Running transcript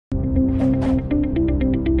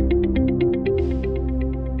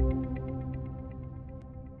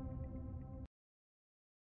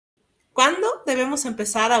debemos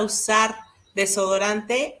empezar a usar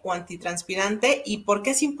desodorante o antitranspirante y por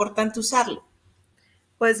qué es importante usarlo?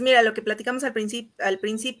 Pues mira, lo que platicamos al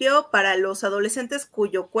principio, para los adolescentes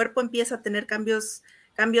cuyo cuerpo empieza a tener cambios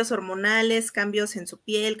hormonales, cambios en su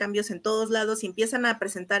piel, cambios en todos lados y empiezan a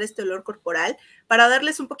presentar este olor corporal, para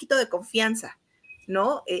darles un poquito de confianza,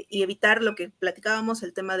 ¿no? Y evitar lo que platicábamos,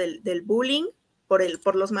 el tema del bullying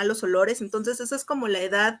por los malos olores. Entonces, esa es como la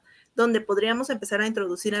edad donde podríamos empezar a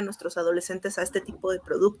introducir a nuestros adolescentes a este tipo de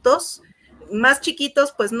productos. Más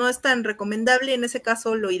chiquitos, pues no es tan recomendable. En ese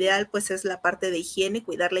caso, lo ideal, pues, es la parte de higiene,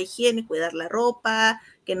 cuidar la ropa,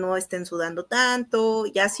 que no estén sudando tanto.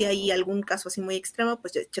 Ya si hay algún caso así muy extremo,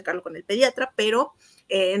 pues checarlo con el pediatra, pero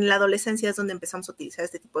en la adolescencia es donde empezamos a utilizar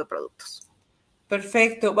este tipo de productos.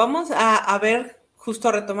 Perfecto. Vamos a ver, justo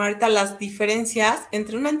a retomar ahorita las diferencias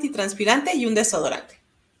entre un antitranspirante y un desodorante.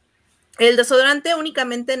 El desodorante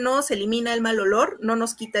únicamente nos elimina el mal olor, no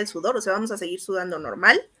nos quita el sudor, o sea, vamos a seguir sudando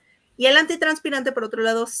normal. Y el antitranspirante, por otro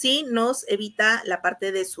lado, sí nos evita la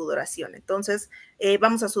parte de sudoración. Entonces,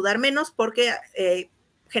 vamos a sudar menos porque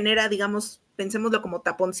genera, digamos, pensémoslo como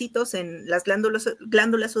taponcitos en las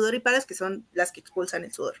glándulas sudoríparas, que son las que expulsan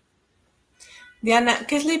el sudor. Diana,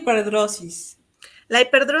 ¿qué es la hiperdrosis? La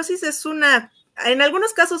hiperdrosis en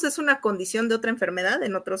algunos casos es una condición de otra enfermedad,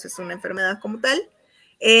 en otros es una enfermedad como tal,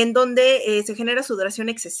 en donde se genera sudoración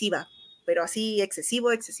excesiva, pero así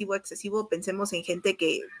excesivo, pensemos en gente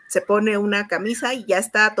que se pone una camisa y ya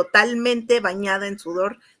está totalmente bañada en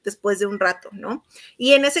sudor después de un rato, ¿no?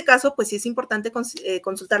 Y en ese caso, pues sí es importante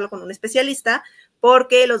consultarlo con un especialista,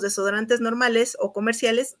 porque los desodorantes normales o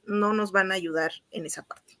comerciales no nos van a ayudar en esa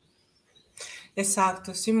parte.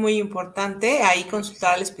 Exacto, sí, muy importante. Ahí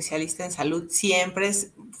consultar al especialista en salud siempre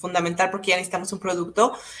es fundamental porque ya necesitamos un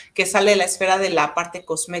producto que sale de la esfera de la parte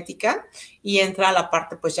cosmética y entra a la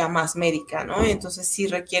parte pues ya más médica, ¿no? Entonces sí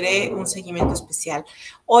requiere un seguimiento especial.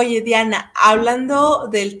 Oye, Diana, hablando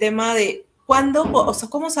del tema de cuándo, o sea,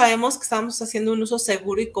 ¿cómo sabemos que estamos haciendo un uso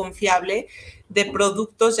seguro y confiable de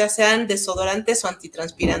productos, ya sean desodorantes o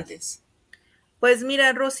antitranspirantes? Pues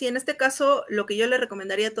mira, Rosy, en este caso lo que yo le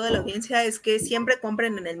recomendaría a toda la audiencia es que siempre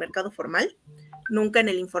compren en el mercado formal, nunca en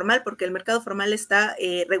el informal, porque el mercado formal está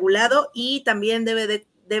regulado y también debe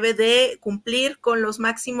de cumplir con los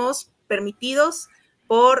máximos permitidos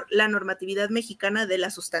por la normatividad mexicana de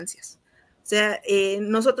las sustancias. O sea,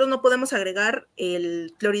 nosotros no podemos agregar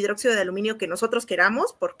el clorhidróxido de aluminio que nosotros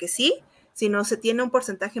queramos, porque sí, sino se tiene un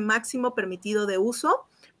porcentaje máximo permitido de uso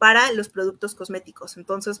para los productos cosméticos.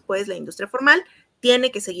 Entonces, pues la industria formal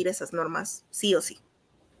tiene que seguir esas normas, sí o sí.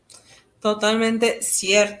 Totalmente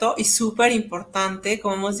cierto y súper importante,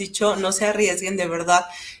 como hemos dicho, no se arriesguen de verdad.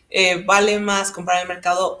 Vale más comprar el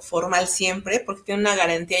mercado formal siempre porque tiene una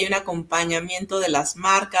garantía y un acompañamiento de las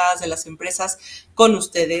marcas, de las empresas con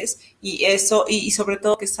ustedes y eso, y sobre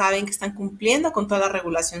todo que saben que están cumpliendo con toda la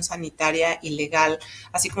regulación sanitaria y legal,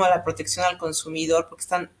 así como la protección al consumidor porque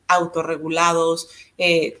están autorregulados,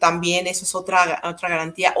 también eso es otra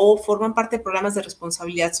garantía o forman parte de programas de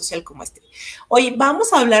responsabilidad social como este. Oye,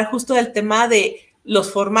 vamos a hablar justo del tema de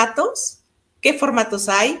los formatos, qué formatos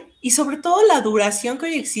hay y sobre todo la duración que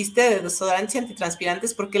hoy existe de desodorantes y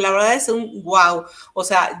antitranspirantes, porque la verdad es un wow. O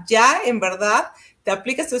sea, ya en verdad te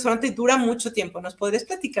aplicas tu desodorante y dura mucho tiempo. ¿Nos podrías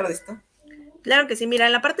platicar de esto? Claro que sí, mira,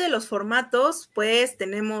 en la parte de los formatos, pues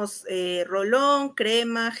tenemos rolón,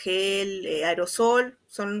 crema, gel, aerosol,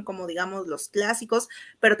 son como digamos los clásicos,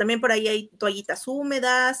 pero también por ahí hay toallitas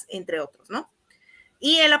húmedas, entre otros, ¿no?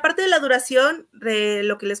 Y en la parte de la duración,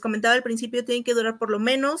 lo que les comentaba al principio, tienen que durar por lo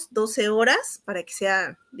menos 12 horas para que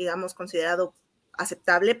sea, digamos, considerado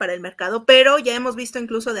aceptable para el mercado, pero ya hemos visto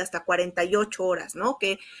incluso de hasta 48 horas, ¿no?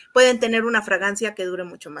 Que pueden tener una fragancia que dure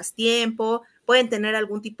mucho más tiempo, pueden tener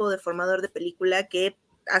algún tipo de formador de película que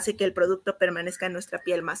hace que el producto permanezca en nuestra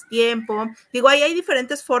piel más tiempo. Digo, ahí hay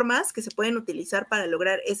diferentes formas que se pueden utilizar para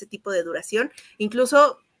lograr ese tipo de duración.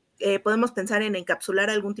 Incluso podemos pensar en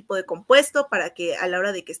encapsular algún tipo de compuesto para que a la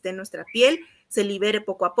hora de que esté en nuestra piel se libere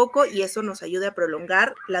poco a poco y eso nos ayude a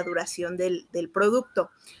prolongar la duración del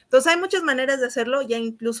producto. Entonces hay muchas maneras de hacerlo, ya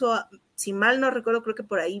incluso, si mal no recuerdo, creo que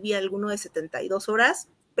por ahí vi alguno de 72 horas,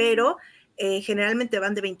 pero generalmente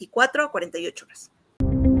van de 24 a 48 horas.